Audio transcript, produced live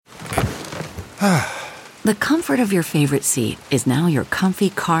The comfort of your favorite seat is now your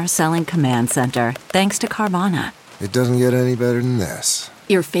comfy car selling command center, thanks to Carvana. It doesn't get any better than this.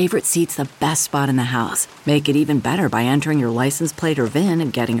 Your favorite seat's the best spot in the house. Make it even better by entering your license plate or VIN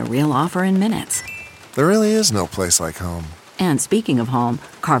and getting a real offer in minutes. There really is no place like home. And speaking of home,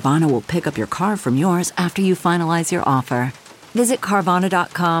 Carvana will pick up your car from yours after you finalize your offer. Visit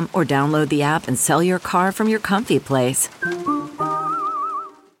Carvana.com or download the app and sell your car from your comfy place.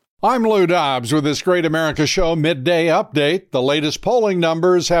 I'm Lou Dobbs with this Great America Show midday update. The latest polling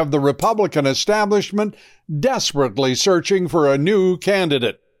numbers have the Republican establishment desperately searching for a new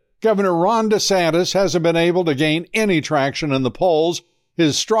candidate. Governor Ron DeSantis hasn't been able to gain any traction in the polls.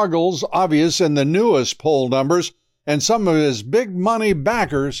 His struggles obvious in the newest poll numbers, and some of his big money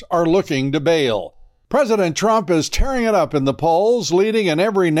backers are looking to bail. President Trump is tearing it up in the polls, leading in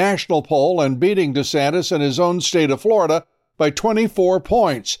every national poll and beating DeSantis in his own state of Florida by 24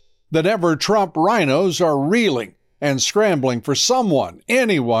 points. The never-Trump rhinos are reeling and scrambling for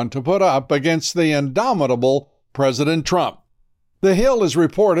anyone to put up against the indomitable President Trump. The Hill is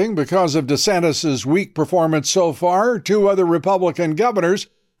reporting because of DeSantis' weak performance so far, two other Republican governors,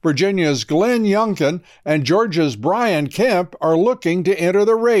 Virginia's Glenn Youngkin and Georgia's Brian Kemp, are looking to enter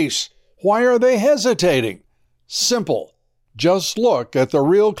the race. Why are they hesitating? Simple. Just look at the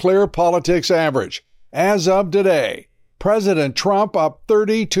Real Clear Politics average. As of today, President Trump up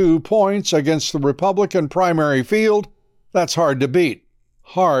 32 points against the Republican primary field. That's hard to beat.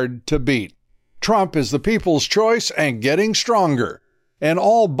 Hard to beat. Trump is the people's choice and getting stronger. And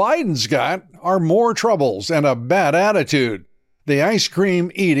all Biden's got are more troubles and a bad attitude. The ice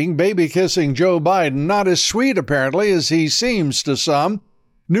cream eating, baby kissing Joe Biden, not as sweet apparently as he seems to some.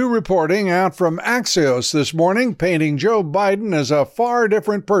 New reporting out from Axios this morning painting Joe Biden as a far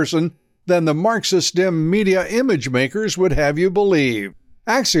different person than the Marxist-dim media image makers would have you believe.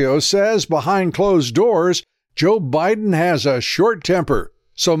 Axios says behind closed doors, Joe Biden has a short temper,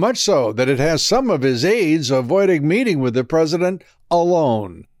 so much so that it has some of his aides avoiding meeting with the president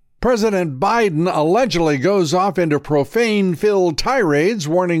alone. President Biden allegedly goes off into profane-filled tirades,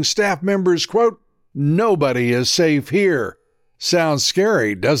 warning staff members, quote, "Nobody is safe here." Sounds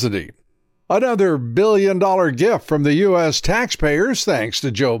scary, doesn't he? Another billion-dollar gift from the U.S. taxpayers, thanks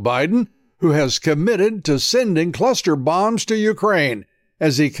to Joe Biden, who has committed to sending cluster bombs to Ukraine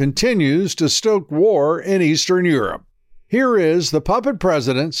as he continues to stoke war in Eastern Europe. Here is the puppet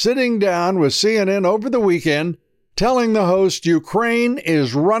president sitting down with CNN over the weekend, telling the host Ukraine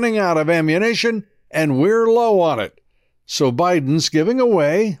is running out of ammunition and we're low on it. So Biden's giving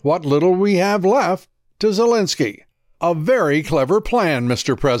away what little we have left to Zelensky. A very clever plan,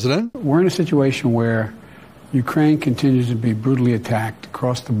 Mr. President. We're in a situation where Ukraine continues to be brutally attacked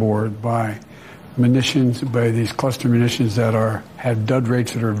across the board by munitions, by these cluster munitions that have dud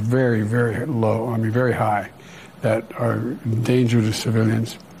rates that are very, very low, very high, that are in danger to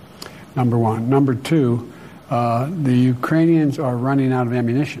civilians, number one. Number two, the Ukrainians are running out of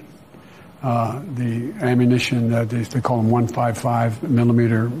ammunition. The ammunition that they call them 155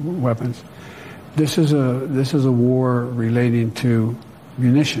 millimeter weapons. This is a war relating to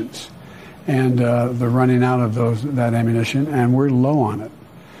munitions and the running out of that ammunition, and we're low on it.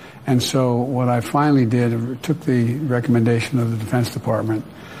 And so what I finally did, took the recommendation of the Defense Department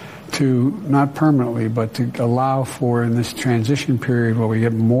to, not permanently, but to allow for, in this transition period where we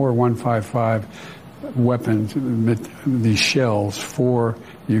get more 155 weapons, these shells for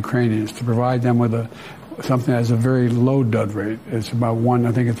the Ukrainians, to provide them with something that has a very low dud rate. It's about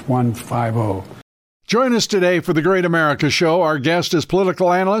 150. Join us today for the Great America Show. Our guest is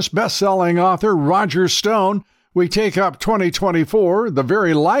political analyst, best-selling author Roger Stone. We take up 2024, the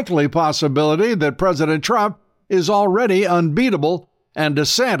very likely possibility that President Trump is already unbeatable and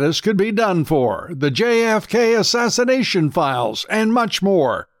DeSantis could be done for, the JFK assassination files, and much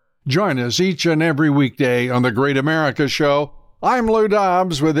more. Join us each and every weekday on the Great America Show. I'm Lou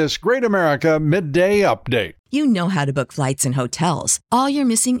Dobbs with this Great America Midday Update. You know how to book flights and hotels. All you're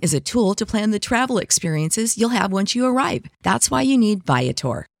missing is a tool to plan the travel experiences you'll have once you arrive. That's why you need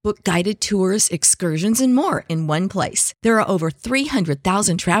Viator. Book guided tours, excursions, and more in one place. There are over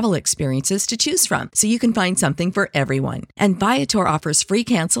 300,000 travel experiences to choose from, so you can find something for everyone. And Viator offers free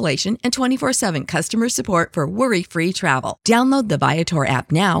cancellation and 24/7 customer support for worry-free travel. Download the Viator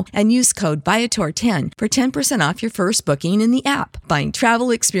app now and use code Viator10 for 10% off your first booking in the app. Find travel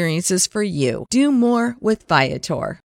experiences for you. Do more with Viator.